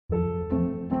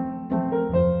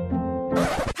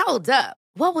Hold up.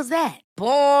 What was that?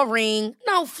 Boring.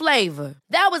 No flavor.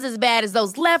 That was as bad as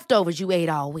those leftovers you ate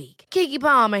all week. Keke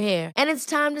Palmer here, and it's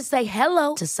time to say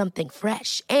hello to something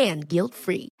fresh and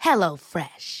guilt-free. Hello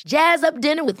Fresh. Jazz up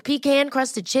dinner with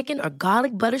pecan-crusted chicken or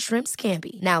garlic butter shrimp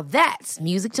scampi. Now that's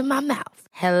music to my mouth.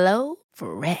 Hello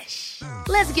Fresh.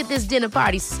 Let's get this dinner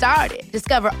party started.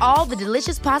 Discover all the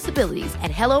delicious possibilities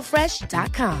at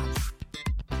hellofresh.com.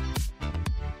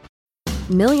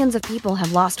 Millions of people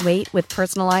have lost weight with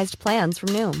personalized plans from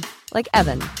Noom. Like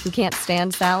Evan, who can't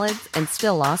stand salads and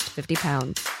still lost 50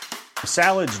 pounds.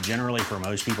 Salads generally for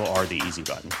most people are the easy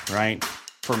button, right?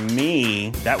 For me,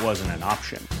 that wasn't an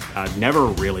option. I never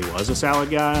really was a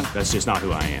salad guy. That's just not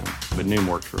who I am. But Noom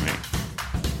worked for me.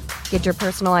 Get your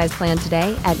personalized plan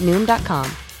today at Noom.com.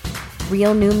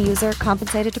 Real Noom user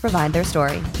compensated to provide their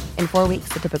story. In 4 weeks,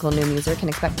 the typical Noom user can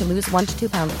expect to lose 1 to 2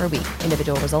 pounds per week.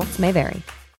 Individual results may vary.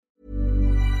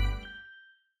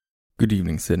 Good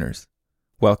evening, sinners.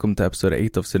 Welcome to episode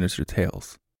 8 of Sinister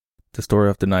Tales. The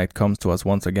story of the night comes to us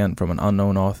once again from an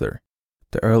unknown author.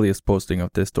 The earliest posting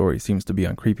of this story seems to be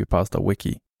on Creepypasta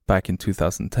Wiki back in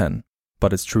 2010,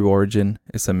 but its true origin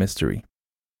is a mystery.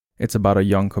 It's about a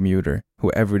young commuter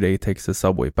who every day takes the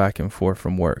subway back and forth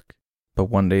from work, but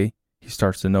one day he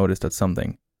starts to notice that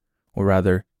something, or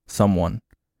rather someone,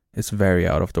 is very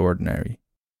out of the ordinary.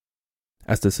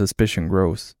 As the suspicion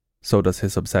grows, so does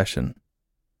his obsession.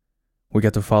 We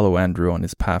get to follow Andrew on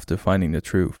his path to finding the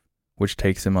truth, which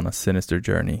takes him on a sinister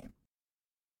journey.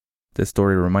 This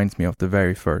story reminds me of the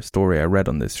very first story I read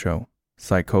on this show,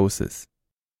 Psychosis.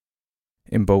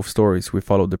 In both stories, we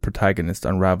follow the protagonist's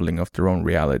unraveling of their own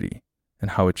reality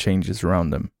and how it changes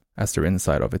around them as their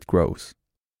insight of it grows.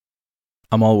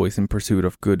 I'm always in pursuit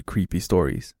of good, creepy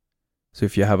stories, so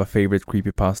if you have a favorite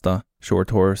creepypasta,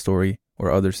 short horror story,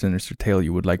 or other sinister tale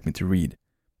you would like me to read,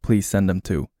 please send them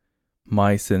to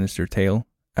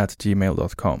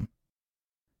mysinistertale@gmail.com.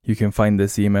 You can find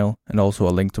this email and also a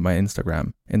link to my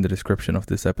Instagram in the description of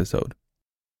this episode.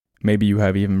 Maybe you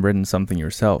have even written something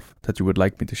yourself that you would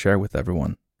like me to share with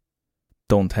everyone.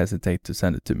 Don't hesitate to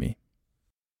send it to me.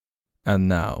 And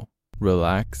now,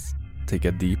 relax, take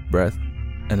a deep breath,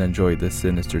 and enjoy this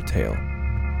sinister tale.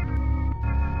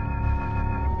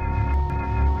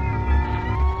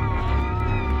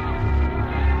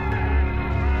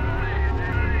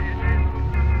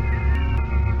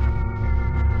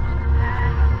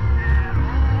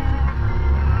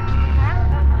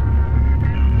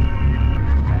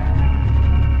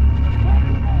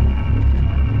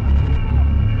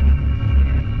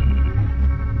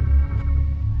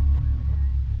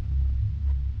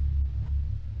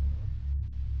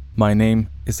 My name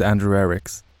is Andrew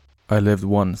Eriks. I lived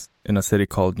once in a city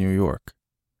called New York.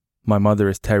 My mother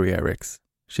is Terry Eriks.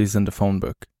 She's in the phone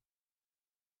book.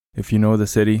 If you know the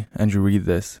city and you read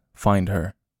this, find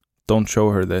her. Don't show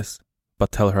her this,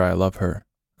 but tell her I love her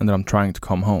and that I'm trying to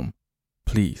come home.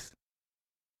 Please.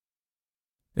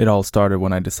 It all started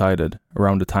when I decided,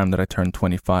 around the time that I turned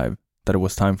 25, that it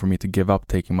was time for me to give up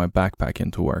taking my backpack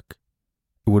into work.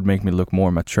 It would make me look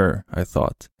more mature, I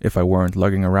thought, if I weren't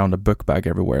lugging around a book bag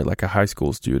everywhere like a high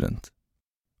school student.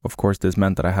 Of course, this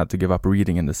meant that I had to give up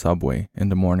reading in the subway in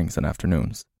the mornings and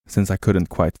afternoons, since I couldn't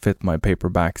quite fit my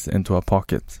paperbacks into a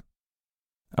pocket.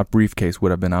 A briefcase would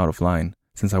have been out of line,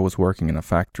 since I was working in a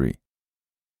factory.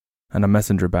 And a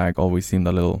messenger bag always seemed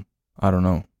a little,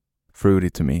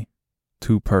 fruity to me,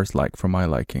 too purse-like for my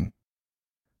liking.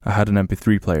 I had an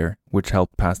MP3 player, which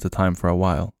helped pass the time for a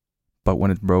while, but when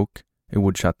it broke, it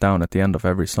would shut down at the end of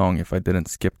every song if I didn't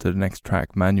skip to the next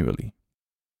track manually.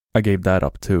 I gave that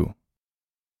up too.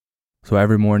 So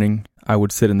every morning, I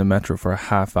would sit in the metro for a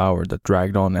half hour that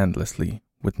dragged on endlessly,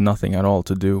 with nothing at all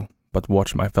to do but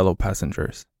watch my fellow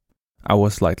passengers. I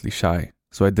was slightly shy,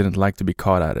 so I didn't like to be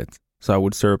caught at it, so I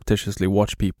would surreptitiously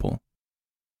watch people.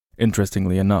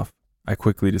 Interestingly enough, I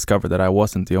quickly discovered that I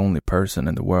wasn't the only person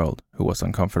in the world who was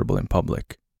uncomfortable in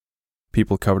public.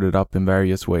 People covered it up in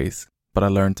various ways, but I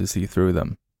learned to see through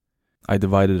them. I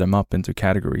divided them up into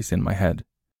categories in my head.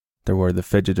 There were the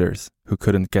fidgeters who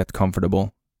couldn't get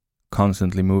comfortable,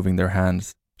 constantly moving their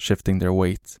hands, shifting their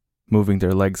weight, moving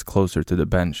their legs closer to the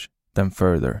bench, then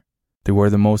further. They were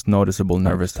the most noticeable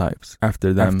nervous types.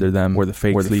 After them were the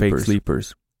fake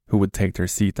sleepers who would take their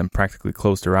seat and practically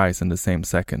close their eyes in the same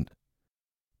second.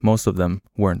 Most of them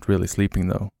weren't really sleeping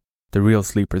though. The real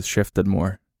sleepers shifted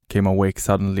more, came awake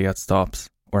suddenly at stops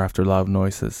or after loud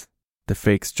noises. The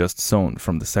fakes just zoned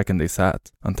from the second they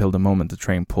sat until the moment the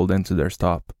train pulled into their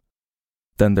stop.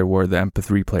 Then there were the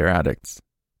MP3 player addicts,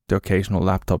 the occasional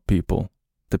laptop people,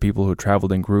 the people who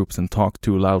traveled in groups and talked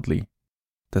too loudly.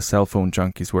 The cell phone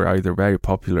junkies were either very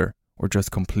popular or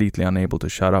just completely unable to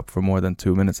shut up for more than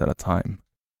 2 minutes at a time.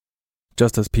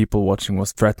 Just as people watching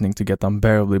was threatening to get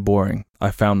unbearably boring, I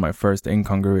found my first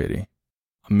incongruity.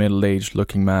 A middle-aged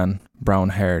looking man,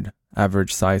 brown-haired,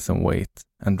 average size and weight,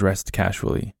 and dressed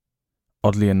casually.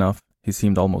 Oddly enough, he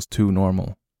seemed almost too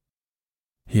normal.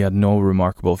 He had no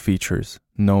remarkable features,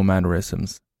 no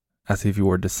mannerisms, as if he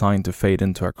were designed to fade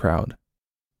into a crowd.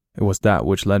 It was that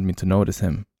which led me to notice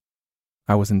him.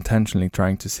 I was intentionally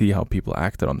trying to see how people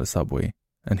acted on the subway,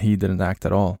 and he didn't act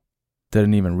at all.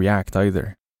 Didn't even react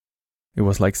either. It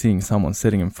was like seeing someone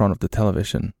sitting in front of the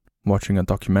television, watching a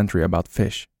documentary about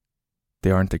fish.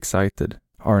 They aren't excited,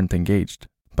 aren't engaged,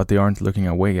 but they aren't looking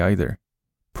away either.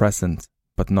 Present,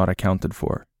 but not accounted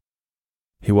for.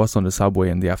 He was on the subway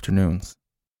in the afternoons.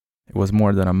 It was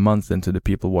more than a month into the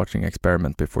people watching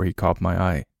experiment before he caught my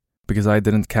eye, because I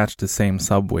didn't catch the same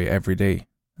subway every day,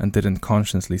 and didn't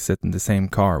consciously sit in the same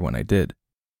car when I did.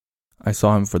 I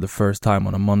saw him for the first time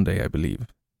on a Monday, I believe,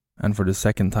 and for the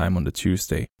second time on the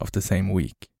Tuesday of the same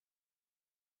week.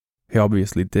 He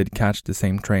obviously did catch the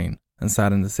same train, and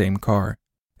sat in the same car,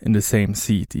 in the same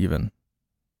seat even.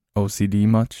 OCD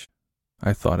much?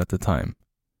 I thought at the time.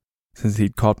 Since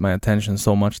he'd caught my attention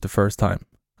so much the first time,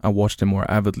 I watched him more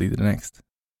avidly the next.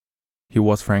 He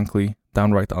was frankly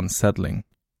downright unsettling.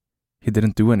 He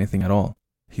didn't do anything at all.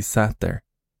 He sat there,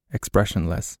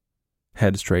 expressionless,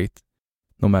 head straight,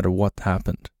 no matter what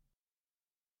happened.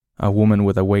 A woman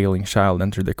with a wailing child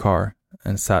entered the car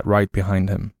and sat right behind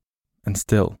him, and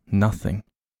still nothing.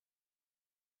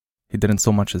 He didn't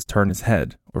so much as turn his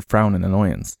head or frown in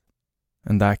annoyance.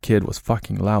 And that kid was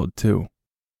fucking loud too.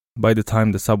 By the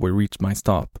time the subway reached my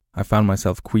stop, I found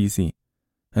myself queasy,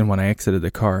 and when I exited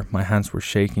the car, my hands were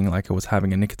shaking like I was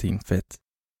having a nicotine fit.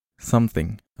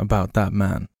 Something about that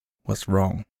man was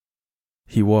wrong.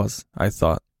 He was, I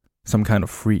thought, some kind of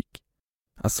freak.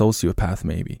 A sociopath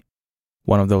maybe.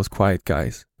 One of those quiet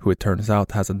guys who it turns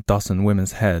out has a dozen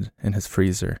women's head in his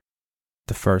freezer.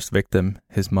 The first victim,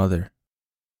 his mother.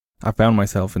 I found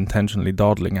myself intentionally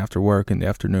dawdling after work in the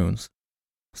afternoons,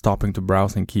 stopping to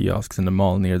browse in kiosks in the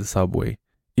mall near the subway,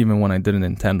 even when I didn't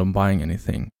intend on buying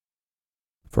anything.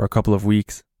 For a couple of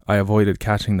weeks, I avoided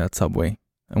catching that subway,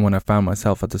 and when I found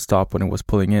myself at the stop when it was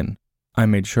pulling in, I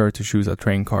made sure to choose a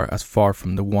train car as far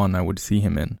from the one I would see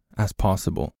him in as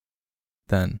possible.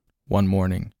 Then, one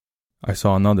morning, I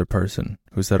saw another person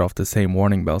who set off the same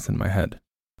warning bells in my head.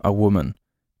 A woman,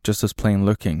 just as plain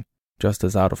looking, just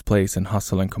as out of place in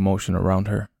hustle and commotion around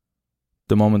her.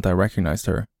 The moment I recognized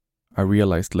her, I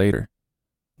realized later,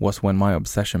 was when my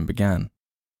obsession began.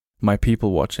 My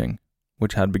people watching,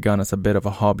 which had begun as a bit of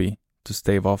a hobby to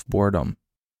stave off boredom,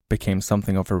 became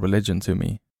something of a religion to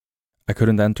me. I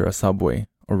couldn't enter a subway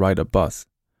or ride a bus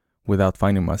without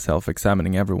finding myself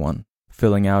examining everyone,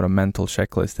 filling out a mental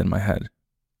checklist in my head.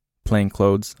 Plain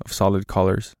clothes of solid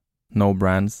colors, no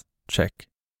brands, check.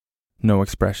 No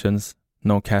expressions,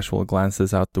 no casual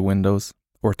glances out the windows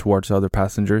or towards other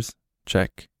passengers,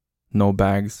 check. No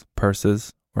bags,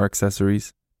 purses, or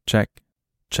accessories, check,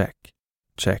 check,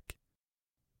 check,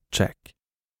 check.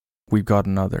 We've got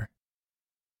another.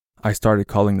 I started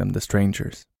calling them the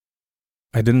strangers.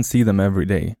 I didn't see them every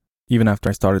day, even after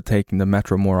I started taking the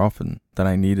metro more often than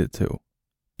I needed to,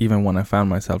 even when I found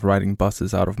myself riding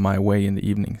buses out of my way in the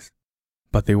evenings.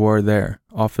 But they were there,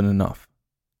 often enough.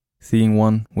 Seeing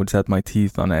one would set my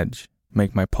teeth on edge,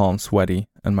 make my palms sweaty,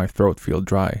 and my throat feel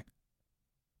dry.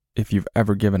 If you've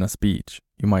ever given a speech,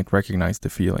 you might recognize the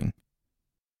feeling.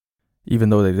 Even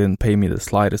though they didn't pay me the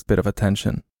slightest bit of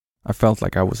attention, I felt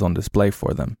like I was on display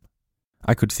for them.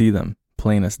 I could see them,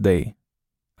 plain as day.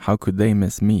 How could they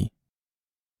miss me?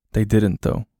 They didn't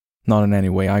though, not in any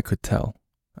way I could tell,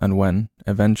 and when,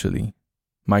 eventually,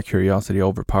 my curiosity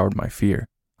overpowered my fear,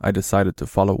 I decided to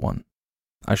follow one.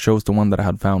 I chose the one that I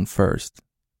had found first,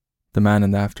 the man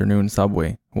in the afternoon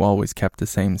subway who always kept the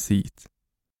same seat.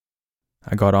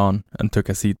 I got on and took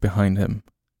a seat behind him.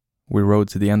 We rode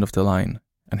to the end of the line,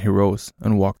 and he rose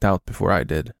and walked out before I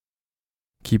did.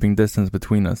 Keeping distance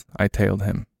between us, I tailed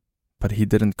him, but he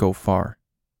didn't go far.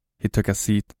 He took a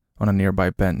seat on a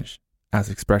nearby bench, as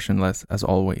expressionless as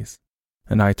always,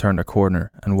 and I turned a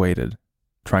corner and waited,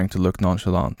 trying to look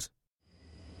nonchalant.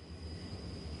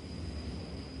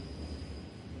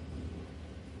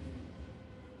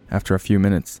 After a few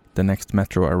minutes, the next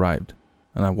metro arrived,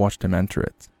 and I watched him enter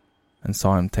it, and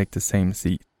saw him take the same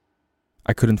seat.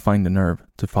 I couldn't find the nerve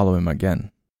to follow him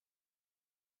again.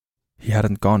 He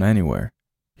hadn't gone anywhere.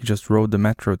 He just rode the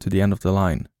metro to the end of the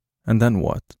line, and then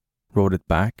what? Rode it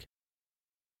back?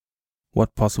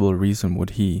 What possible reason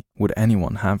would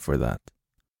anyone have for that?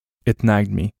 It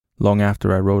nagged me long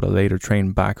after I rode a later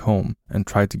train back home and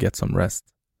tried to get some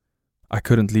rest. I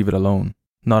couldn't leave it alone,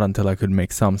 not until I could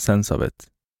make some sense of it.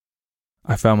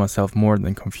 I found myself more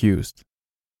than confused.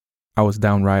 I was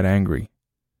downright angry.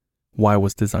 Why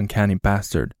was this uncanny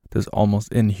bastard, this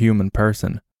almost inhuman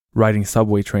person, riding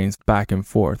subway trains back and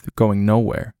forth, going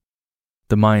nowhere?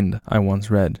 The mind, I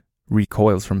once read,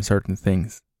 recoils from certain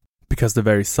things, because the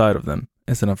very sight of them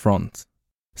is an affront.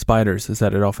 Spiders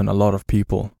set it off in a lot of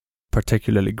people,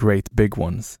 particularly great big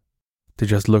ones. They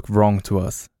just look wrong to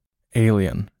us,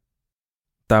 alien.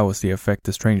 That was the effect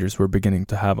the strangers were beginning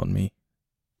to have on me.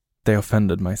 They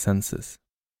offended my senses.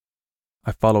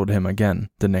 I followed him again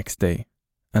the next day,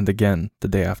 and again the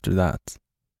day after that.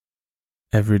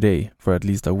 Every day, for at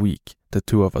least a week, the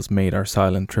two of us made our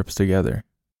silent trips together,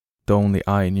 though only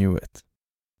I knew it.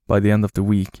 By the end of the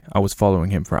week, I was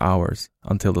following him for hours,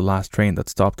 until the last train that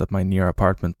stopped at my near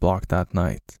apartment block that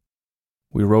night.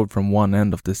 We rode from one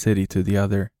end of the city to the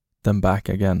other, then back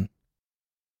again.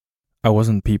 I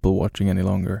wasn't people watching any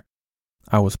longer.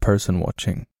 I was person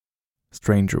watching,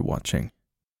 stranger watching.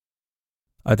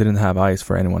 I didn't have eyes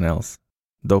for anyone else,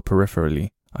 though peripherally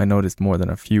I noticed more than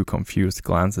a few confused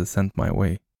glances sent my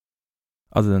way.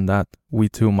 Other than that, we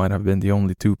two might have been the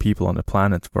only two people on the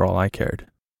planet for all I cared.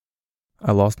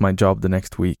 I lost my job the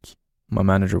next week. My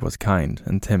manager was kind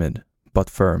and timid, but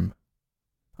firm.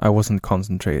 I wasn't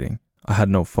concentrating. I had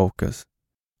no focus.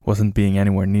 Wasn't being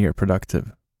anywhere near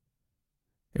productive.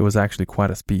 It was actually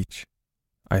quite a speech,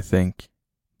 I think,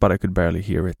 but I could barely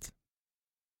hear it.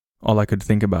 All I could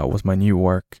think about was my new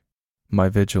work, my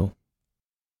vigil.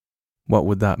 What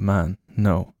would that man,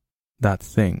 no, that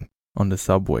thing, on the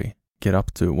subway, get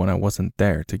up to when I wasn't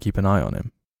there to keep an eye on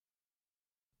him?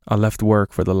 I left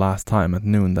work for the last time at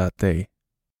noon that day.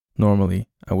 Normally,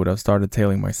 I would have started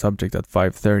tailing my subject at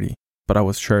 5:30, but I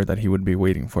was sure that he would be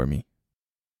waiting for me.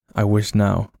 I wish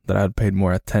now that I had paid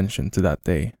more attention to that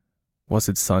day. Was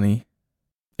it sunny?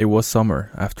 It was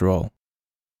summer, after all.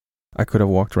 I could have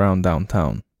walked around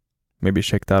downtown, maybe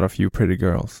checked out a few pretty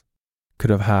girls, could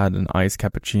have had an iced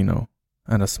cappuccino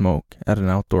and a smoke at an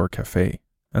outdoor cafe,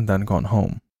 and then gone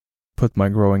home, put my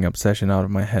growing obsession out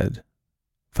of my head,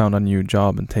 found a new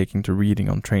job and taking to reading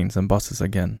on trains and buses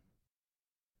again.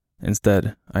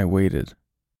 Instead, I waited.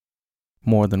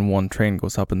 More than one train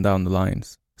goes up and down the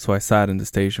lines, so I sat in the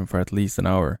station for at least an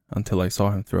hour until I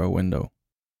saw him through a window.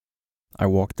 I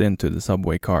walked into the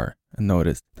subway car and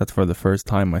noticed that for the first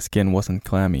time my skin wasn't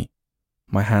clammy,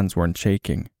 my hands weren't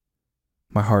shaking,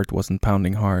 my heart wasn't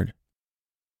pounding hard.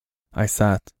 I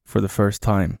sat, for the first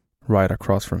time, right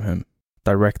across from him,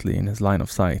 directly in his line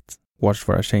of sight, watched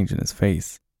for a change in his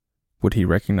face. Would he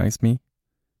recognize me?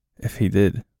 If he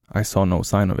did, I saw no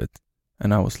sign of it,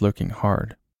 and I was looking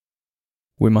hard.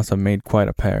 We must have made quite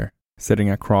a pair, sitting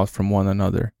across from one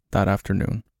another that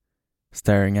afternoon,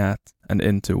 staring at and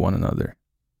into one another.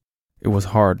 It was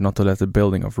hard not to let the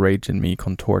building of rage in me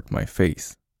contort my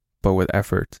face, but with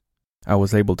effort, I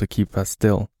was able to keep as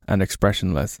still and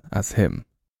expressionless as him.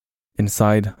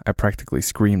 Inside, I practically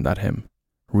screamed at him,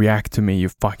 "React to me, you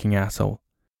fucking asshole.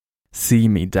 See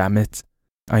me, damn it.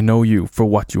 I know you for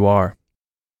what you are."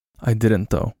 I didn't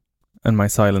though, and my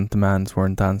silent demands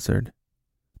weren't answered.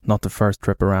 Not the first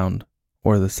trip around,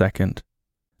 or the second,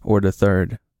 or the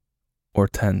third, or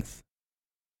 10th.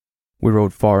 We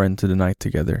rode far into the night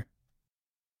together,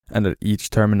 and at each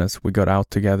terminus we got out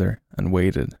together and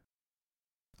waited.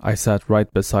 I sat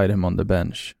right beside him on the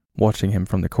bench, watching him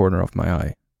from the corner of my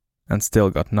eye, and still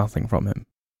got nothing from him.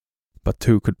 But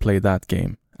two could play that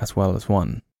game as well as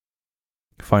one.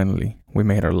 Finally, we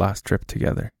made our last trip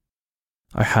together.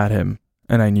 I had him,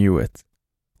 and I knew it.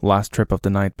 Last trip of the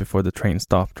night before the train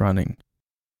stopped running.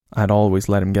 I had always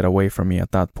let him get away from me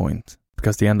at that point,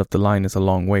 because the end of the line is a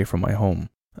long way from my home,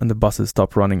 and the buses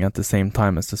stop running at the same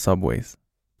time as the subways.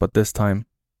 But this time,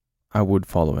 I would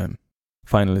follow him.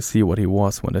 Finally see what he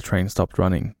was when the train stopped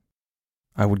running.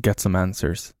 I would get some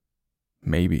answers.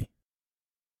 Maybe.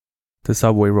 The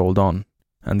subway rolled on,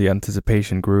 and the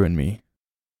anticipation grew in me.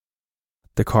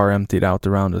 The car emptied out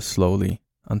around us slowly,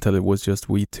 until it was just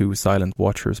we two silent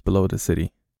watchers below the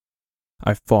city.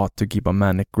 I fought to keep a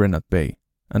manic grin at bay,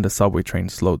 and the subway train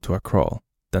slowed to a crawl,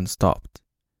 then stopped.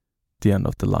 The end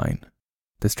of the line.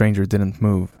 The stranger didn't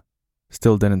move,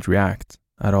 still didn't react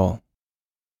at all.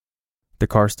 The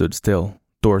car stood still,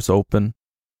 doors open.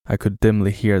 I could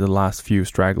dimly hear the last few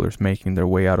stragglers making their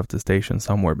way out of the station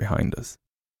somewhere behind us.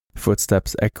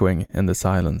 Footsteps echoing in the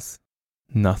silence.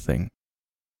 Nothing.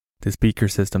 The speaker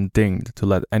system dinged to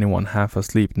let anyone half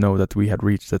asleep know that we had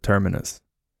reached the terminus.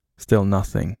 Still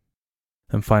nothing.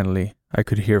 And finally, I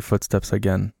could hear footsteps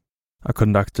again. A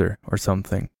conductor or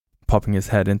something, popping his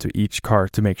head into each car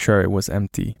to make sure it was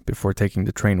empty before taking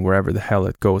the train wherever the hell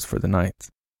it goes for the night.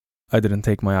 I didn't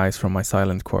take my eyes from my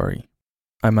silent quarry.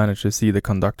 I managed to see the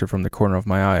conductor from the corner of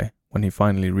my eye when he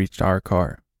finally reached our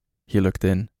car. He looked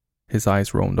in, his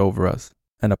eyes roamed over us,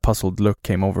 and a puzzled look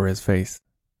came over his face.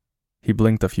 He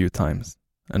blinked a few times,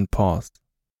 and paused.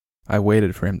 I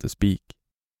waited for him to speak,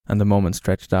 and the moment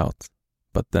stretched out,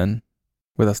 but then,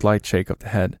 with a slight shake of the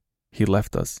head, he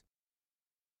left us.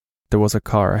 There was a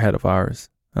car ahead of ours,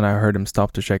 and I heard him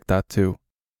stop to check that too,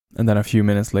 and then a few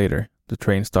minutes later, the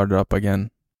train started up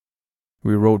again.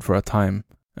 We rode for a time,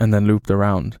 and then looped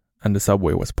around, and the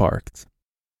subway was parked.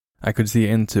 I could see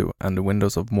into and the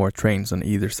windows of more trains on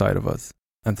either side of us,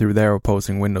 and through their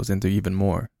opposing windows into even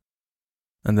more.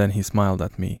 And then he smiled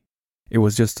at me. It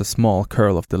was just a small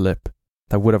curl of the lip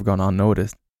that would have gone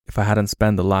unnoticed if I hadn't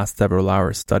spent the last several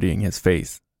hours studying his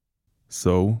face.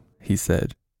 "So," he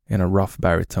said, in a rough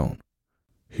baritone,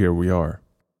 "here we are."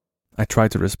 I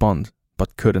tried to respond,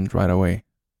 but couldn't right away.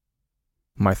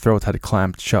 My throat had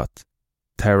clamped shut.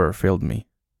 Terror filled me.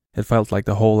 It felt like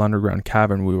the whole underground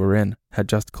cavern we were in had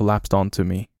just collapsed onto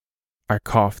me. I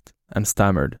coughed and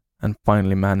stammered and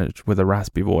finally managed, with a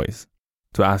raspy voice,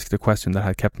 to ask the question that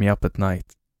had kept me up at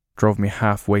night, drove me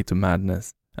halfway to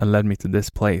madness, and led me to this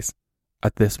place,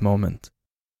 at this moment.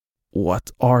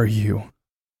 "What are you?"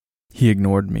 He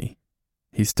ignored me.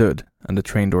 He stood, and the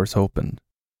train doors opened.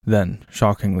 Then,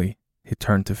 shockingly, he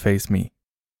turned to face me.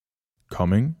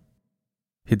 "Coming?"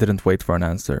 He didn't wait for an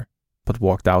answer, but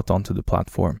walked out onto the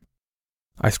platform.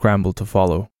 I scrambled to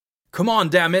follow. "Come on,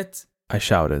 damn it!" I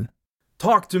shouted.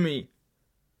 "Talk to me!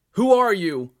 Who are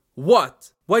you?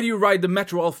 What? Why do you ride the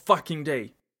metro all fucking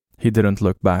day?" He didn't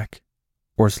look back,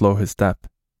 or slow his step.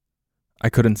 I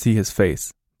couldn't see his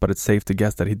face, but it's safe to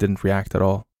guess that he didn't react at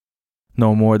all.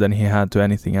 No more than he had to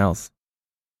anything else.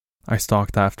 I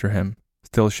stalked after him,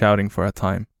 still shouting for a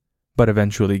time, but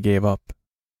eventually gave up.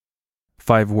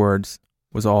 5 words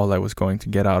was all I was going to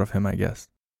get out of him, I guess.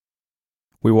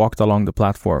 We walked along the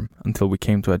platform until we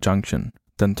came to a junction,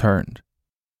 then turned.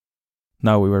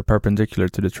 Now we were perpendicular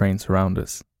to the trains around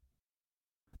us.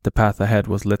 The path ahead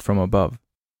was lit from above,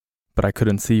 but I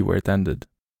couldn't see where it ended.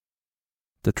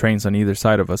 The trains on either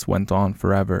side of us went on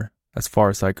forever, as far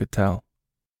as I could tell.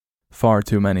 Far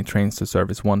too many trains to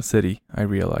service one city, I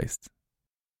realized.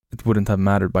 It wouldn't have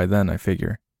mattered by then, I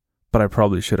figure, but I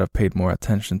probably should have paid more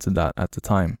attention to that at the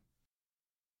time.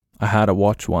 I had a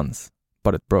watch once,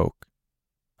 but it broke.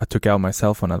 I took out my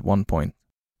cell phone at one point,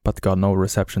 but got no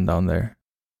reception down there,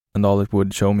 and all it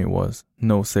would show me was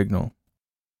no signal.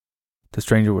 The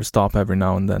stranger would stop every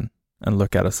now and then and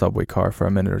look at a subway car for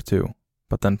a minute or two,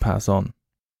 but then pass on.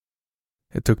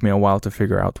 It took me a while to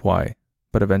figure out why,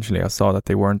 but eventually I saw that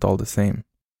they weren't all the same.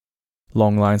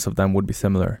 Long lines of them would be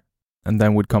similar, and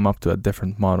then would come up to a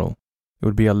different model. It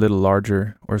would be a little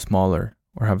larger or smaller,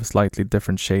 or have a slightly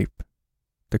different shape.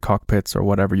 The cockpits, or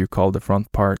whatever you call the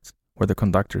front part, where the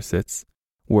conductor sits,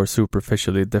 were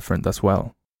superficially different as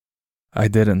well. I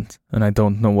didn't, and I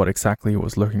don't know what exactly he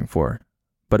was looking for,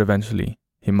 but eventually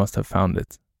he must have found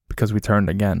it, because we turned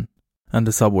again, and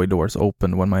the subway doors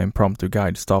opened when my impromptu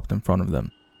guide stopped in front of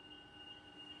them.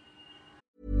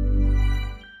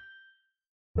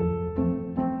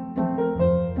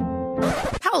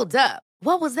 Hold up.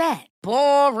 What was that?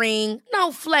 Boring.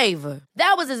 No flavor.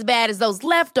 That was as bad as those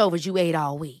leftovers you ate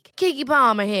all week. Keke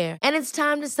Palmer here, and it's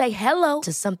time to say hello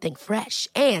to something fresh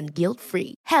and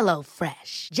guilt-free.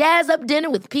 HelloFresh. Jazz up dinner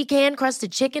with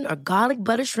pecan-crusted chicken or garlic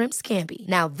butter shrimp scampi.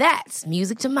 Now that's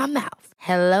music to my mouth.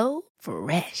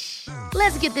 HelloFresh.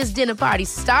 Let's get this dinner party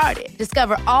started.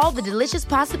 Discover all the delicious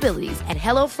possibilities at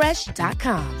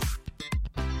HelloFresh.com.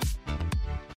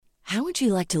 How would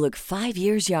you like to look 5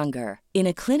 years younger? In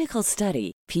a clinical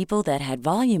study, people that had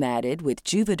volume added with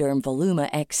Juvederm Voluma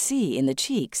XC in the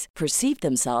cheeks perceived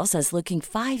themselves as looking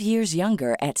 5 years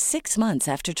younger at 6 months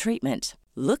after treatment.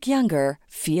 Look younger,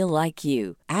 feel like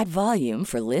you. Add volume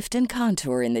for lift and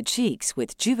contour in the cheeks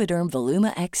with Juvederm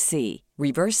Voluma XC.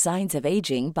 Reverse signs of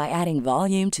aging by adding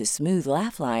volume to smooth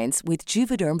laugh lines with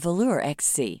Juvederm Volure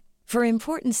XC. For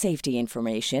important safety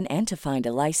information and to find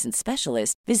a licensed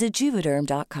specialist, visit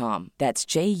Juvederm.com. That's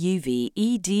JUVEDERM.com.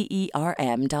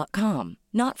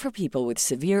 Not for people with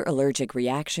severe allergic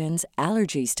reactions,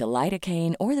 allergies to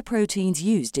lidocaine, or the proteins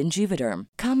used in Juvederm.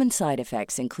 Common side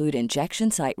effects include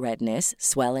injection site redness,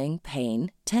 swelling,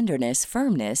 pain, tenderness,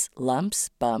 firmness, lumps,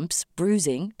 bumps,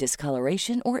 bruising,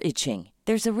 discoloration, or itching.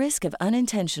 There's a risk of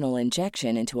unintentional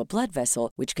injection into a blood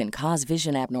vessel, which can cause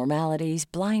vision abnormalities,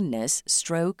 blindness,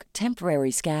 stroke,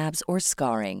 temporary scabs, or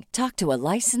scarring. Talk to a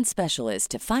licensed specialist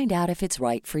to find out if it's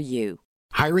right for you.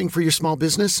 Hiring for your small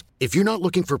business? If you're not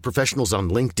looking for professionals on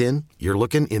LinkedIn, you're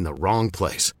looking in the wrong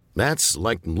place. That's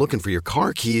like looking for your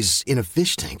car keys in a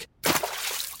fish tank.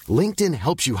 LinkedIn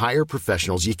helps you hire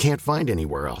professionals you can't find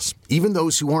anywhere else, even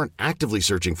those who aren't actively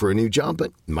searching for a new job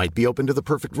but might be open to the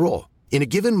perfect role. In a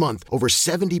given month, over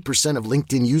 70% of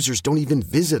LinkedIn users don't even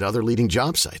visit other leading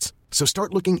job sites. So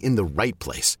start looking in the right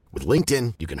place. With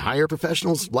LinkedIn, you can hire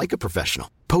professionals like a professional.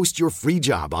 Post your free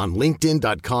job on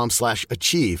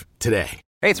linkedin.com/achieve today.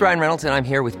 Hey, it's Ryan Reynolds, and I'm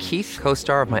here with Keith,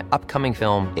 co-star of my upcoming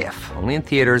film, If, only in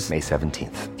theaters May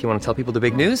 17th. Do you want to tell people the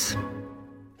big news?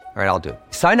 All right, I'll do it.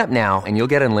 Sign up now and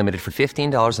you'll get unlimited for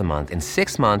 $15 a month and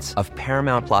 6 months of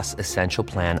Paramount Plus Essential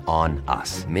Plan on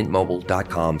us.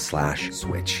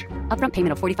 MintMobile.com/switch. Upfront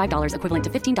payment of $45 equivalent to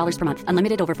 $15 per month.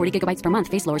 Unlimited over 40 gigabytes per month.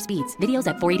 Face lower speeds. Videos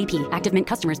at 480p. Active Mint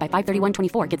customers by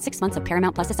 531.24 get 6 months of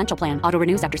Paramount Plus Essential Plan. Auto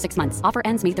renews after 6 months. Offer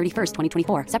ends May 31st,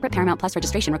 2024. Separate Paramount Plus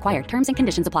registration required. Terms and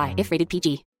conditions apply if rated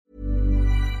PG.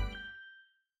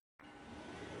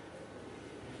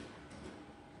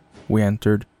 We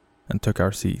entered and took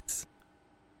our seats.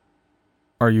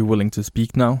 "Are you willing to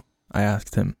speak now?" I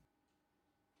asked him.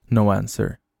 No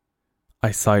answer.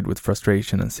 I sighed with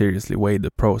frustration and seriously weighed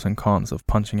the pros and cons of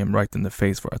punching him right in the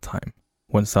face for a time,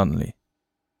 when suddenly,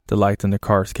 the light in the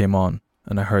cars came on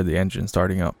and I heard the engine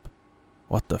starting up.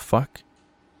 What the fuck?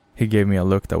 He gave me a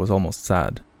look that was almost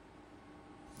sad.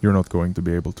 "You're not going to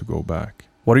be able to go back."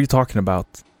 "What are you talking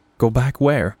about? Go back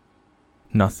where?"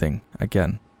 Nothing,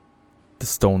 again. The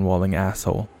stonewalling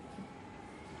asshole.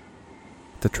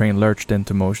 The train lurched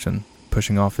into motion,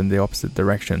 pushing off in the opposite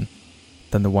direction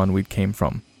than the one we'd came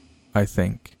from, I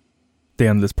think. The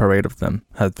endless parade of them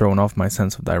had thrown off my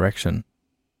sense of direction.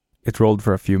 It rolled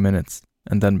for a few minutes,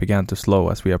 and then began to slow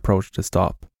as we approached the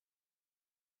stop.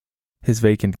 His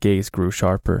vacant gaze grew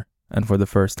sharper, and for the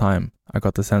first time, I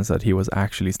got the sense that he was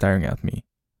actually staring at me,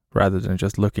 rather than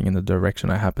just looking in the direction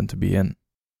I happened to be in.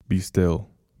 "Be still.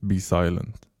 Be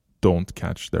silent. Don't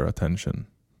catch their attention."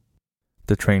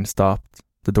 The train stopped,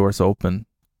 the doors opened,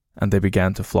 and they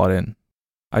began to flood in.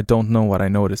 I don't know what I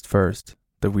noticed first: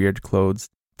 the weird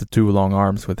clothes, the 2 long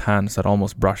arms with hands that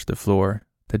almost brushed the floor,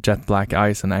 the jet black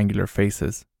eyes and angular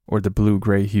faces, or the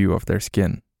blue-gray hue of their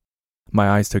skin.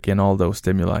 My eyes took in all those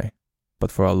stimuli,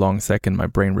 but for a long second my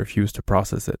brain refused to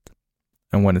process it,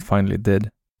 and when it finally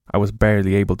did, I was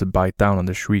barely able to bite down on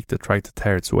the shriek that tried to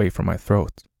tear its way from my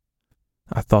throat.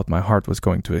 I thought my heart was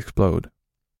going to explode.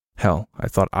 Hell, I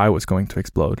thought I was going to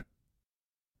explode.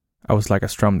 I was like a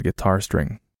strummed guitar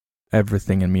string.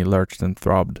 Everything in me lurched and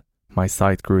throbbed. My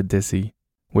sight grew dizzy,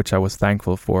 which I was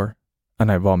thankful for,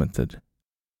 and I vomited.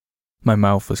 My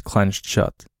mouth was clenched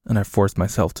shut, and I forced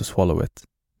myself to swallow it,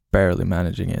 barely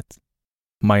managing it.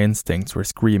 My instincts were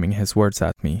screaming his words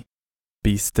at me.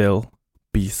 Be still,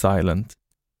 be silent,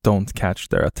 don't catch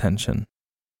their attention.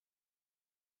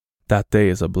 That day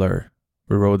is a blur.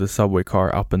 We rode the subway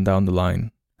car up and down the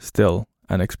line, still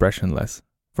and expressionless,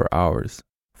 for hours,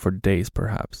 for days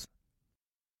perhaps.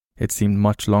 It seemed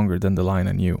much longer than the line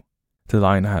I knew, the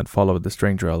line I had followed the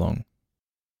stranger along.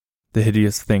 The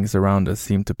hideous things around us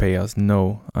seemed to pay us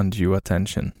no undue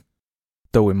attention,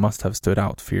 though we must have stood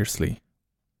out fiercely.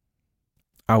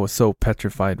 I was so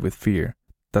petrified with fear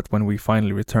that when we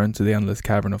finally returned to the endless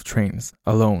cavern of trains,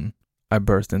 alone, I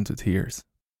burst into tears.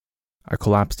 I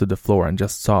collapsed to the floor and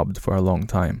just sobbed for a long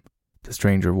time, the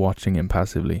stranger watching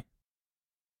impassively.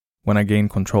 When I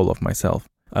gained control of myself,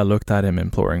 I looked at him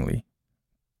imploringly.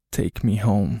 "Take me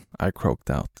home," I croaked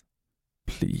out.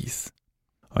 "Please."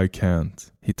 "I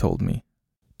can't," he told me.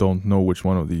 "Don't know which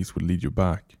one of these would lead you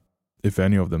back, if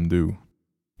any of them do."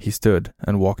 He stood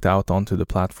and walked out onto the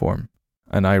platform,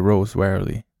 and I rose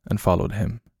warily and followed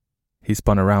him. He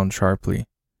spun around sharply.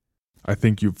 "I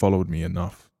think you've followed me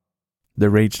enough." The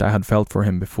rage I had felt for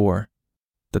him before,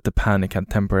 that the panic had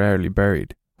temporarily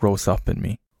buried, rose up in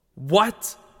me.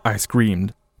 "What?" I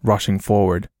screamed, rushing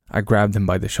forward. I grabbed him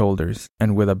by the shoulders,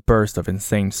 and with a burst of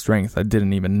insane strength I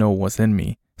didn't even know was in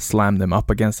me, slammed him up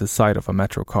against the side of a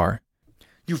metro car.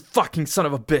 "You fucking son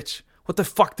of a bitch! What the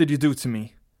fuck did you do to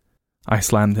me?" I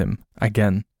slammed him,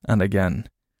 again and again.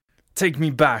 "Take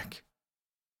me back!"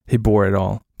 He bore it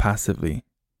all, passively.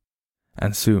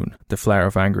 And soon, the flare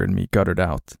of anger in me guttered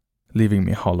out, leaving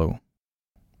me hollow.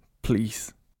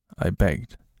 "Please," I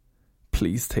begged.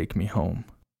 "Please take me home."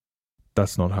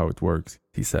 "That's not how it works,"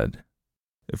 he said.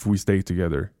 "If we stay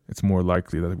together, it's more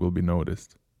likely that it will be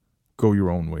noticed. Go your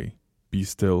own way. Be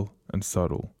still and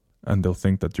subtle, and they'll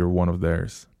think that you're one of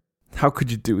theirs." "How could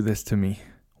you do this to me?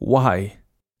 Why?"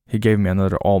 He gave me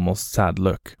another almost sad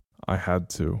look. "I had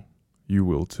to. You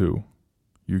will too.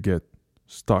 You get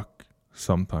stuck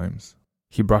sometimes."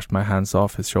 He brushed my hands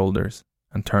off his shoulders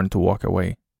and turned to walk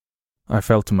away. I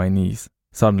fell to my knees,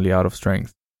 suddenly out of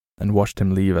strength, and watched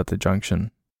him leave at the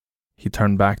junction. He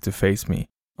turned back to face me.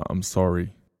 "I'm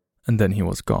sorry." and then he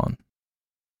was gone.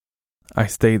 I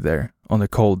stayed there on the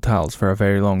cold tiles for a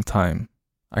very long time.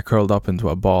 I curled up into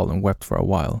a ball and wept for a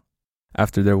while.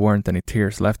 After there weren't any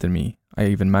tears left in me, I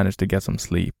even managed to get some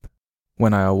sleep.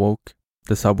 When I awoke,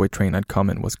 the subway train I'd come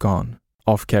in was gone,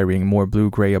 off carrying more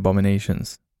blue-grey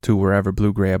abominations to wherever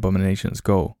blue-grey abominations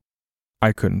go.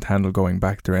 I couldn't handle going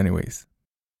back there anyways.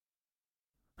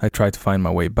 I tried to find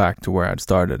my way back to where I'd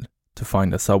started, to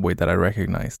find a subway that I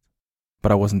recognized,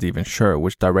 but I wasn't even sure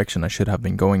which direction I should have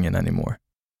been going in anymore.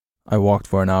 I walked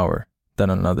for an hour, then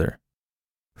another.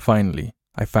 Finally,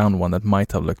 I found one that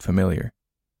might have looked familiar,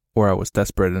 or I was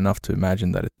desperate enough to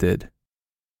imagine that it did.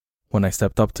 When I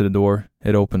stepped up to the door,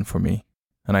 it opened for me,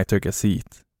 and I took a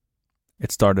seat.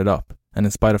 It started up, and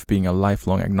in spite of being a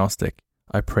lifelong agnostic,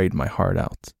 I prayed my heart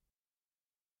out.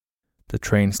 The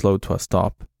train slowed to a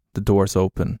stop, the doors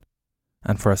open,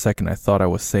 and for a second I thought I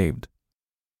was saved.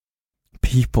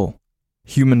 People!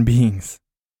 Human beings!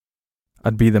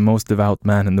 I'd be the most devout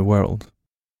man in the world.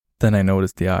 Then I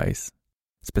noticed the eyes,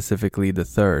 specifically the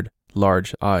third,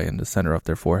 large eye in the center of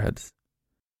their foreheads.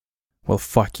 Well,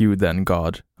 fuck you then,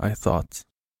 God, I thought.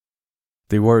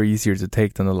 They were easier to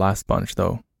take than the last bunch,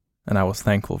 though, and I was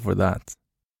thankful for that.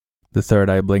 The third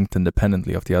eye blinked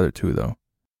independently of the other two, though,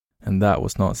 and that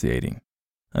was nauseating.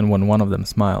 And when one of them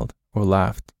smiled, or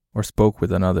laughed, or spoke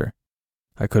with another,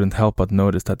 I couldn't help but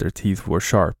notice that their teeth were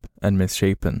sharp and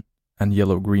misshapen, and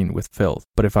yellow-green with filth,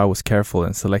 but if I was careful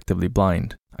and selectively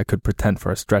blind, I could pretend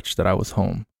for a stretch that I was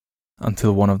home,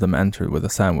 until one of them entered with a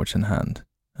sandwich in hand,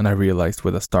 and I realized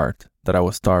with a start that I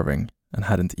was starving and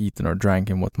hadn't eaten or drank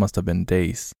in what must have been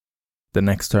days. The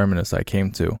next terminus I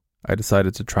came to, I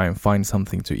decided to try and find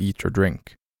something to eat or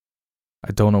drink.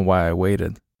 I don't know why I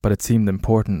waited, but it seemed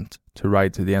important to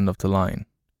ride to the end of the line.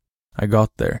 I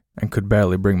got there and could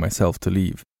barely bring myself to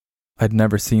leave. I'd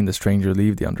never seen the stranger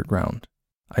leave the underground.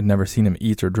 I'd never seen him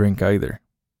eat or drink either.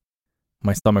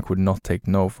 My stomach would not take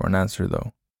no for an answer,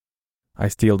 though. I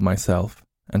steeled myself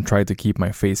and tried to keep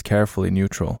my face carefully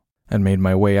neutral and made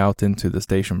my way out into the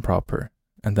station proper,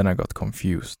 and then I got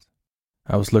confused.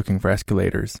 I was looking for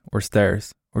escalators or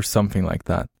stairs or something like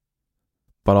that,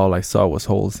 but all I saw was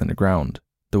holes in the ground,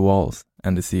 the walls,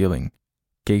 and the ceiling,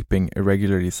 gaping,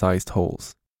 irregularly sized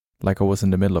holes, like I was in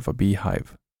the middle of a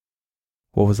beehive.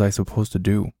 What was I supposed to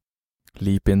do?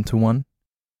 Leap into one?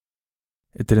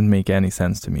 It didn't make any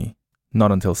sense to me,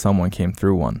 not until someone came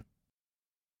through one.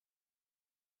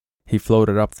 He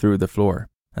floated up through the floor,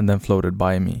 and then floated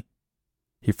by me.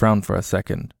 He frowned for a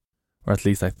second, or at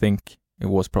least I think it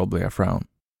was probably a frown.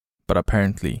 But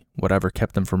apparently, whatever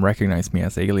kept him from recognizing me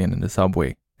as alien in the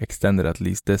subway extended at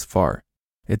least this far.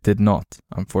 It did not,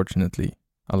 unfortunately,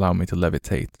 allow me to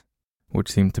levitate,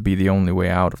 which seemed to be the only way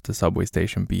out of the subway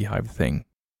station beehive thing.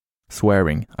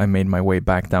 Swearing, I made my way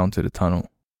back down to the tunnel.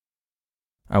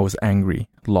 I was angry,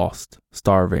 lost,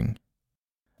 starving,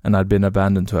 and I'd been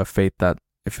abandoned to a fate that,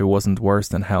 if it wasn't worse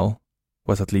than hell,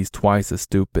 was at least twice as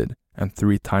stupid and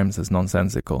 3 times as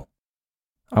nonsensical.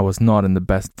 I was not in the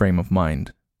best frame of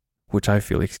mind, which I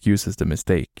feel excuses the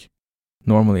mistake.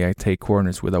 Normally I take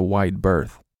corners with a wide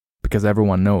berth, because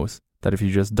everyone knows that if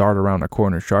you just dart around a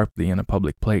corner sharply in a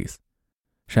public place,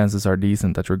 chances are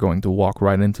decent that you're going to walk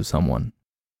right into someone,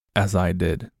 as I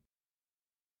did.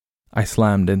 I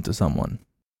slammed into someone,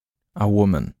 a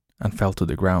woman, and fell to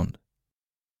the ground.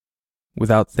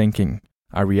 Without thinking,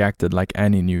 I reacted like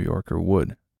any New Yorker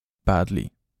would,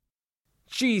 badly.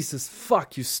 Jesus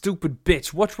fuck, you stupid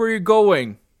bitch, watch where you're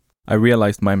going! I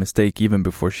realized my mistake even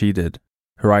before she did.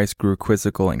 Her eyes grew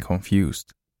quizzical and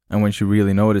confused, and when she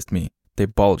really noticed me, they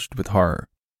bulged with horror.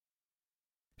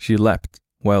 She leapt,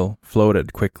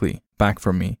 floated quickly, back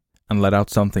from me, and let out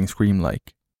something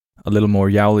scream-like. A little more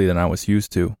yowly than I was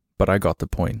used to, but I got the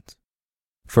point.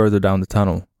 Further down the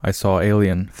tunnel, I saw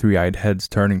alien, 3-eyed heads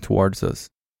turning towards us.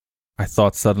 I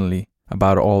thought suddenly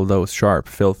about all those sharp,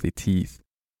 filthy teeth,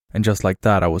 and just like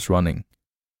that I was running.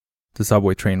 The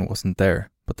subway train wasn't there,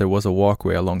 but there was a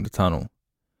walkway along the tunnel.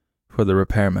 For the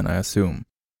repairman, I assume.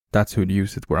 That's who'd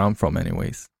use it where I'm from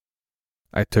anyways.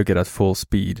 I took it at full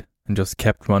speed, and just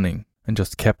kept running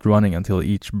until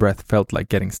each breath felt like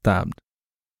getting stabbed.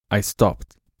 I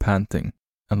stopped, panting,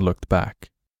 and looked back.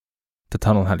 The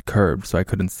tunnel had curved so I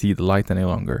couldn't see the light any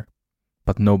longer,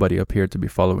 but nobody appeared to be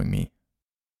following me.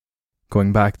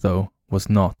 Going back, though, was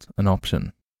not an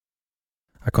option.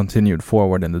 I continued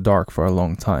forward in the dark for a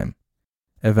long time.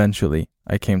 Eventually,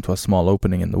 I came to a small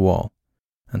opening in the wall,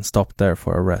 and stopped there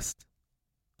for a rest.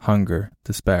 Hunger,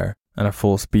 despair, and a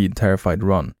full-speed terrified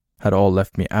run had all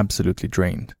left me absolutely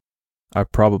drained. I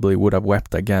probably would have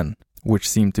wept again, which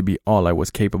seemed to be all I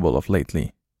was capable of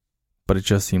lately. But it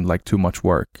just seemed like too much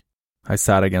work. I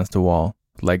sat against the wall,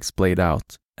 legs splayed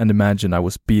out, and imagined I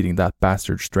was beating that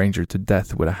bastard stranger to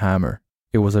death with a hammer.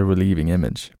 It was a relieving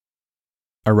image.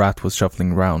 A rat was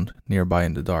shuffling round nearby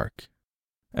in the dark.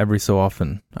 Every so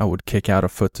often, I would kick out a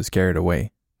foot to scare it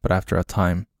away, but after a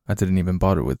time, I didn't even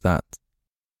bother with that.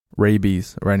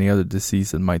 Rabies or any other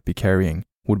disease it might be carrying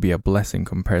would be a blessing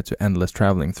compared to endless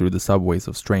travelling through the subways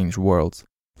of strange worlds,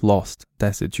 lost,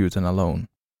 destitute and alone.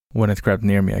 When it crept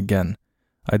near me again,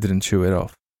 I didn't shoo it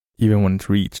off. Even when it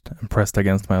reached and pressed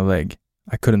against my leg,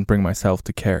 I couldn't bring myself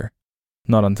to care.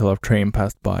 Not until a train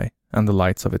passed by, and the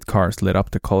lights of its cars lit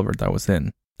up the culvert I was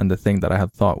in, and the thing that I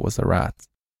had thought was a rat.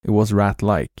 It was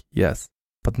rat-like, yes,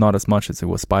 but not as much as it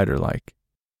was spider-like.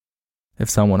 If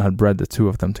someone had bred the two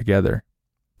of them together,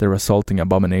 the resulting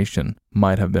abomination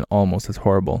might have been almost as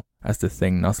horrible as the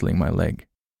thing nuzzling my leg.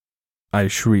 I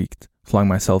shrieked, flung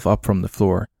myself up from the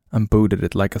floor, and booted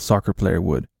it like a soccer player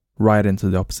would, right into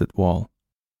the opposite wall.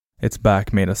 Its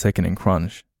back made a sickening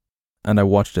crunch, and I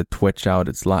watched it twitch out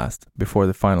its last before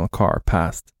the final car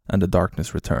passed and the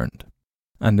darkness returned.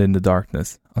 And in the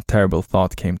darkness, a terrible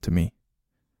thought came to me.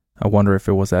 I wonder if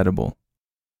it was edible.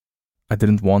 I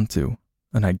didn't want to,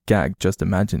 and I gagged just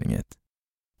imagining it.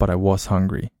 But I was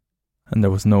hungry, and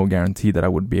there was no guarantee that I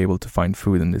would be able to find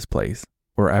food in this place,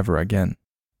 or ever again.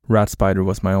 Rat spider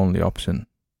was my only option.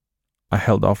 I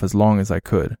held off as long as I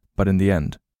could, but in the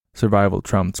end, survival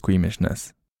trumped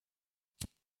squeamishness.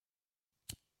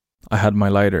 I had my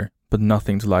lighter, but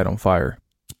nothing to light on fire.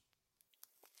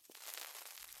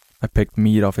 I picked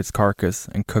meat off its carcass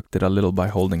and cooked it a little by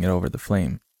holding it over the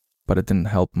flame, but it didn't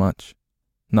help much.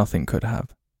 Nothing could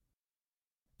have.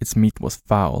 Its meat was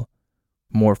foul,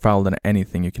 more foul than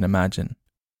anything you can imagine.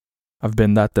 I've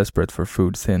been that desperate for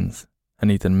food since, and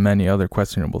eaten many other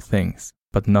questionable things,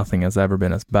 but nothing has ever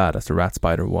been as bad as the rat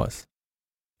spider was.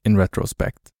 In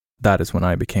retrospect, that is when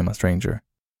I became a stranger.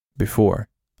 Before,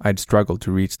 I'd struggled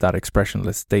to reach that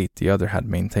expressionless state the other had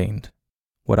maintained.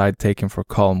 What I'd taken for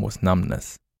calm was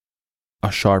numbness.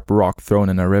 A sharp rock thrown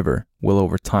in a river will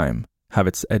over time have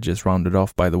its edges rounded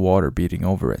off by the water beating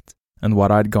over it, and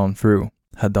what I'd gone through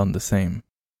had done the same.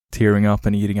 Tearing up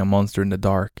and eating a monster in the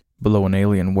dark, below an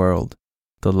alien world,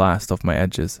 the last of my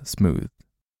edges smoothed.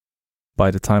 By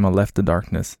the time I left the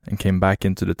darkness and came back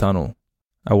into the tunnel,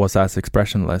 I was as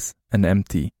expressionless and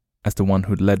empty as the one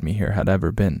who'd led me here had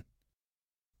ever been.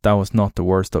 That was not the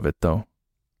worst of it, though.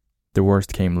 The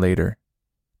worst came later,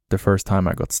 the first time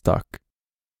I got stuck.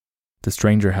 The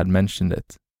stranger had mentioned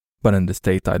it, but in the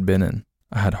state I'd been in,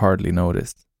 I had hardly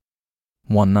noticed.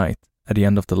 One night, at the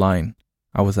end of the line,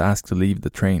 I was asked to leave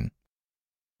the train.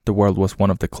 The world was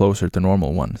one of the closer to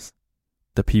normal ones.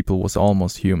 The people was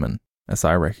almost human, as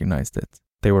I recognized it.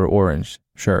 They were orange,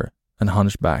 sure, and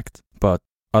hunchbacked, but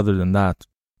other than that,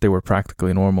 they were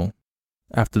practically normal.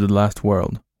 After the last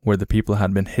world, where the people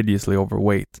had been hideously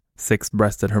overweight,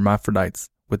 six-breasted hermaphrodites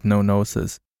with no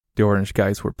noses, the orange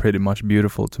guys were pretty much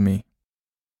beautiful to me.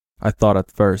 I thought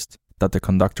at first that the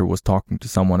conductor was talking to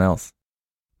someone else,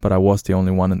 but I was the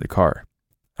only one in the car.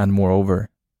 And moreover,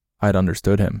 I'd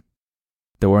understood him.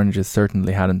 The oranges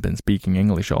certainly hadn't been speaking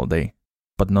English all day,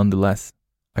 but nonetheless,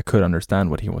 I could understand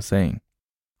what he was saying.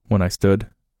 When I stood,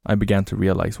 I began to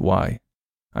realize why.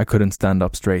 I couldn't stand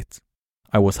up straight.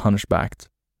 I was hunchbacked,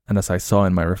 and as I saw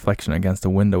in my reflection against the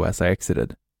window as I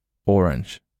exited,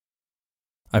 orange.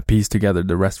 I pieced together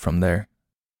the rest from there.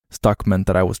 Stuck meant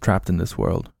that I was trapped in this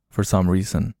world, for some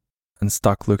reason, and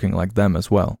stuck looking like them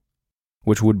as well.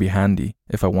 Which would be handy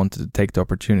if I wanted to take the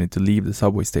opportunity to leave the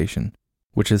subway station,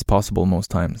 which is possible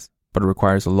most times, but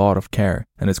requires a lot of care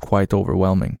and is quite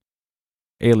overwhelming.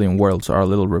 Alien worlds are a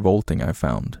little revolting, I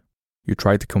found. You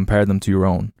try to compare them to your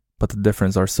own, but the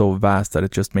differences are so vast that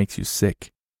it just makes you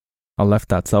sick. I left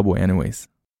that subway anyways,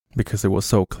 because it was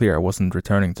so clear I wasn't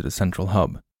returning to the central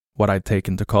hub, what I'd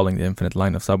taken to calling the infinite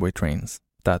line of subway trains,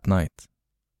 that night,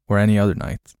 or any other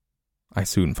night. I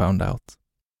soon found out.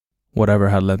 Whatever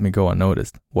had let me go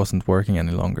unnoticed wasn't working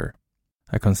any longer.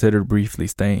 I considered briefly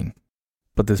staying,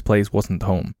 but this place wasn't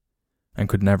home, and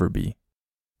could never be.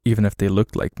 Even if they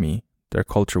looked like me, their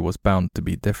culture was bound to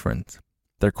be different.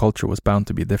 That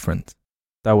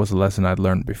was a lesson I'd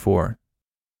learned before.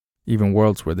 Even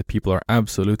worlds where the people are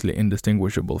absolutely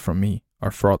indistinguishable from me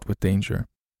are fraught with danger.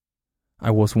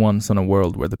 I was once on a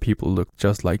world where the people looked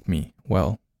just like me.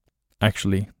 Well,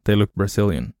 actually, they looked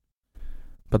Brazilian.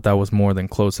 But that was more than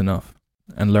close enough,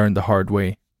 and learned the hard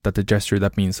way that the gesture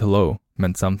that means hello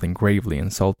meant something gravely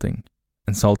insulting.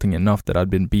 Insulting enough that I'd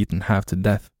been beaten half to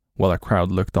death while a crowd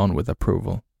looked on with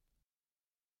approval.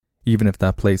 Even if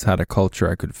that place had a culture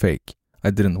I could fake, I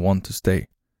didn't want to stay.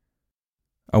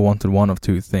 I wanted one of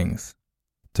two things: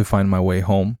 to find my way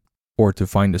home, or to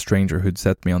find the stranger who'd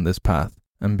set me on this path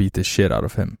and beat the shit out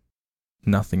of him.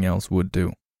 Nothing else would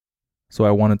do. So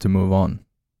I wanted to move on.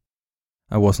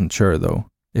 I wasn't sure, though,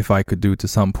 if I could do to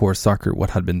some poor sucker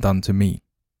what had been done to me.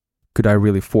 Could I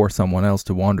really force someone else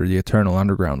to wander the eternal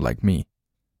underground like me?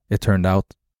 It turned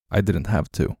out I didn't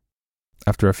have to.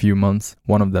 After a few months,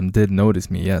 one of them did notice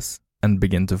me, yes, and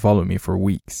begin to follow me for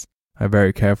weeks. I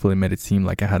very carefully made it seem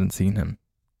like I hadn't seen him,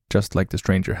 just like the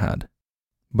stranger had.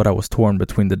 But I was torn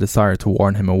between the desire to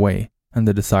warn him away and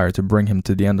the desire to bring him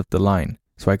to the end of the line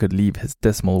so I could leave his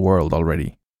dismal world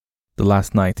already. The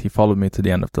last night he followed me to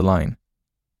the end of the line,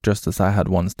 just as I had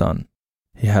once done.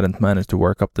 He hadn't managed to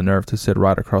work up the nerve to sit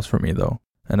right across from me though,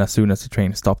 and as soon as the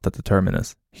train stopped at the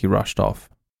terminus, he rushed off,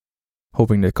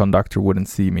 hoping the conductor wouldn't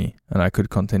see me and I could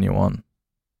continue on.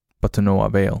 But to no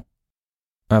avail.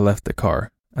 I left the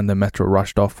car, and the metro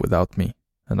rushed off without me,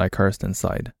 and I cursed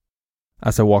inside.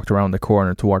 As I walked around the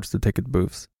corner towards the ticket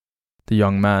booths, the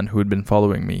young man who had been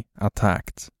following me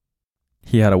attacked.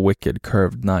 He had a wicked,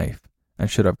 curved knife, and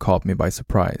should have caught me by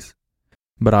surprise.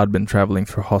 But I'd been traveling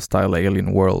through hostile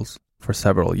alien worlds for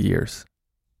several years.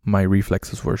 My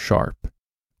reflexes were sharp.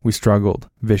 We struggled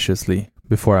viciously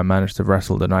before I managed to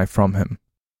wrestle the knife from him.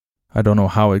 I don't know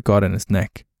how it got in his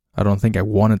neck. I don't think I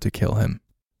wanted to kill him.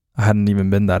 I hadn't even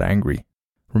been that angry,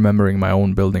 remembering my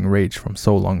own building rage from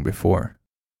so long before.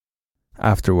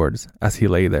 Afterwards, as he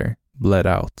lay there, bled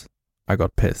out, I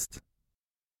got pissed.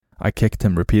 I kicked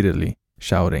him repeatedly,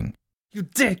 shouting, "You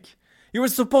dick! You were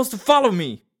supposed to follow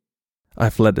me!" I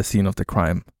fled the scene of the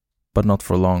crime, but not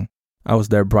for long. I was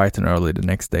there bright and early the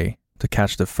next day to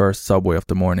catch the first subway of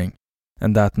the morning,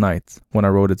 and that night, when I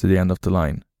rode it to the end of the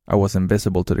line, I was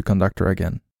invisible to the conductor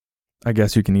again. I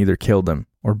guess you can either kill them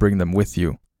or bring them with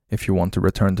you if you want to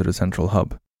return to the central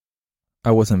hub.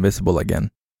 I was invisible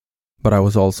again, but I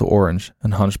was also orange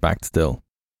and hunchbacked still.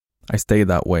 I stayed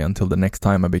that way until the next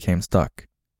time I became stuck.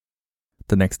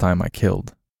 The next time I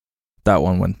killed. That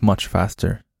one went much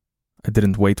faster. I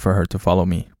didn't wait for her to follow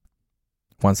me.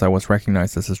 Once I was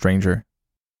recognized as a stranger,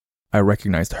 I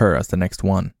recognized her as the next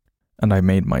one, and I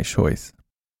made my choice.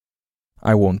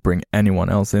 I won't bring anyone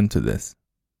else into this.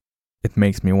 It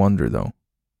makes me wonder, though,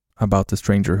 about the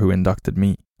stranger who inducted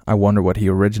me. I wonder what he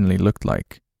originally looked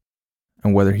like,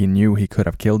 and whether he knew he could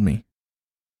have killed me.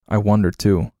 I wonder,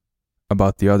 too,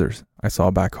 about the others I saw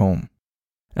back home,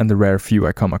 and the rare few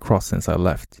I come across since I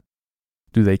left.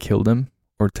 Do they kill them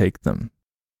or take them?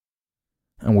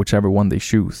 And whichever one they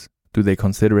choose, do they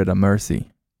consider it a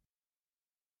mercy?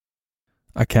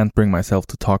 I can't bring myself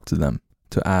to talk to them,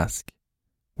 to ask.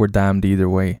 We're damned either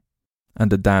way,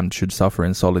 and the damned should suffer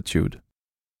in solitude.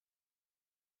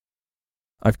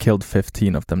 I've killed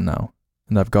 15 of them now,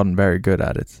 and I've gotten very good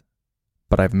at it.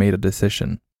 But I've made a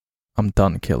decision. I'm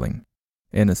done killing.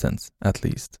 Innocents, at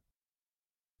least.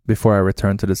 Before I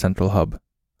returned to the central hub,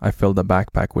 I filled a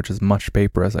backpack with as much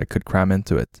paper as I could cram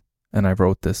into it, and I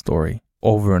wrote this story,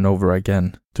 over and over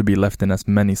again, to be left in as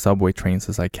many subway trains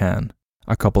as I can,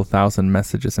 a couple thousand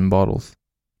messages in bottles,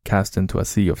 cast into a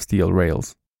sea of steel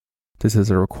rails. This is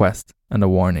a request and a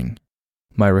warning.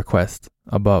 My request,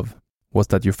 above, was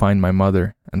that you find my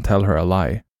mother and tell her a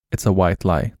lie. It's a white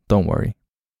lie, don't worry.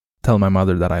 Tell my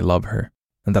mother that I love her,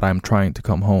 and that I am trying to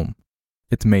come home.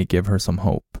 It may give her some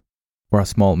hope, or a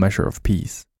small measure of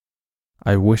peace.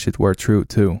 I wish it were true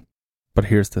too, but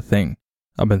here's the thing.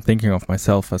 I've been thinking of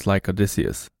myself as like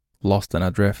Odysseus, lost and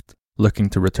adrift, looking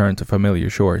to return to familiar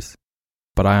shores.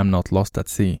 But I am not lost at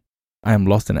sea. I am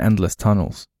lost in endless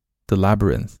tunnels, the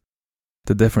labyrinth.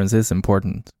 The difference is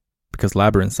important, because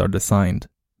labyrinths are designed,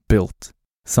 built.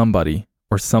 Somebody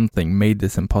or something made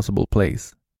this impossible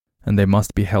place, and they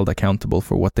must be held accountable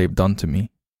for what they've done to me.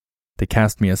 They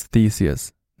cast me as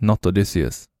Theseus, not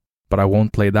Odysseus, but I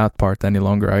won't play that part any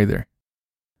longer either.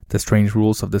 The strange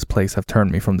rules of this place have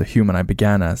turned me from the human I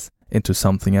began as into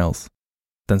something else,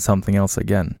 then something else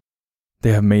again.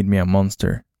 They have made me a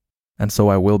monster, and so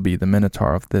I will be the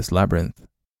minotaur of this labyrinth.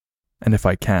 And if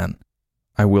I can,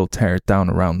 I will tear it down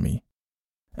around me,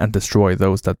 and destroy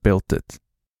those that built it.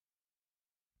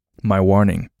 My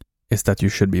warning is that you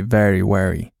should be very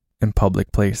wary in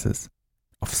public places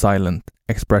of silent,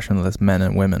 expressionless men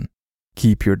and women.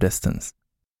 Keep your distance.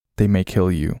 They may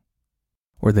kill you,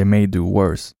 or they may do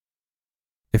worse.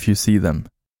 If you see them,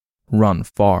 run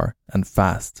far and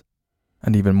fast.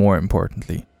 And even more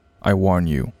importantly, I warn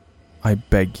you, I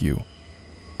beg you,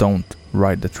 don't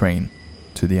ride the train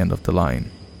to the end of the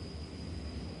line.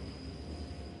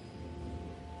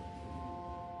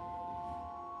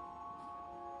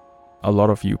 A lot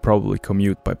of you probably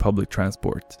commute by public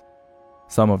transport.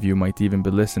 Some of you might even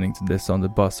be listening to this on the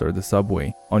bus or the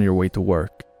subway on your way to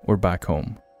work or back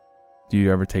home. Do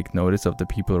you ever take notice of the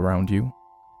people around you?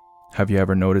 Have you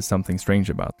ever noticed something strange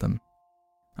about them?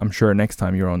 I'm sure next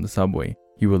time you're on the subway,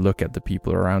 you will look at the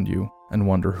people around you and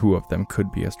wonder who of them could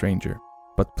be a stranger.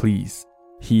 But please,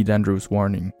 heed Andrew's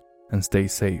warning and stay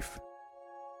safe.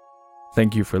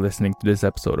 Thank you for listening to this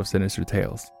episode of Sinister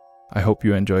Tales. I hope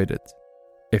you enjoyed it.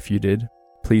 If you did,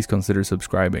 please consider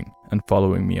subscribing and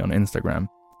following me on Instagram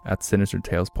at Sinister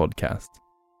Tales Podcast.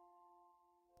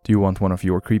 Do you want one of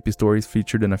your creepy stories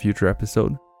featured in a future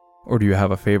episode? Or do you have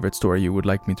a favorite story you would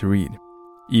like me to read?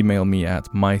 Email me at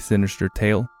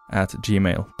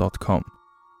mysinistertale@gmail.com.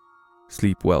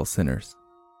 Sleep well, sinners.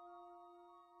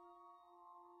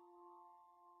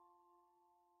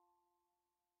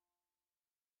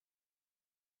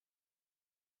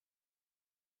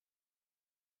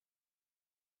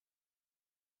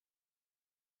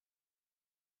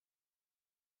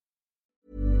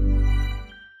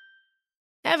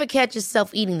 Ever catch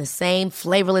yourself eating the same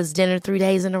flavorless dinner 3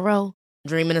 days in a row?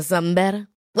 Dreaming of something better?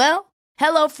 Well,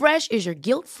 HelloFresh is your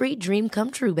guilt-free dream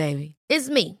come true, baby. It's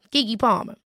me, Keke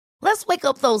Palmer. Let's wake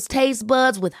up those taste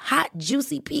buds with hot,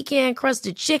 juicy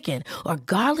pecan-crusted chicken or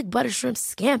garlic butter shrimp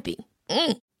scampi.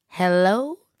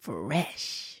 Hello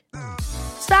Fresh.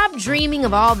 Stop dreaming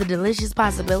of all the delicious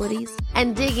possibilities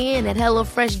and dig in at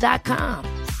HelloFresh.com.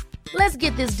 Let's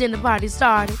get this dinner party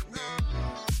started.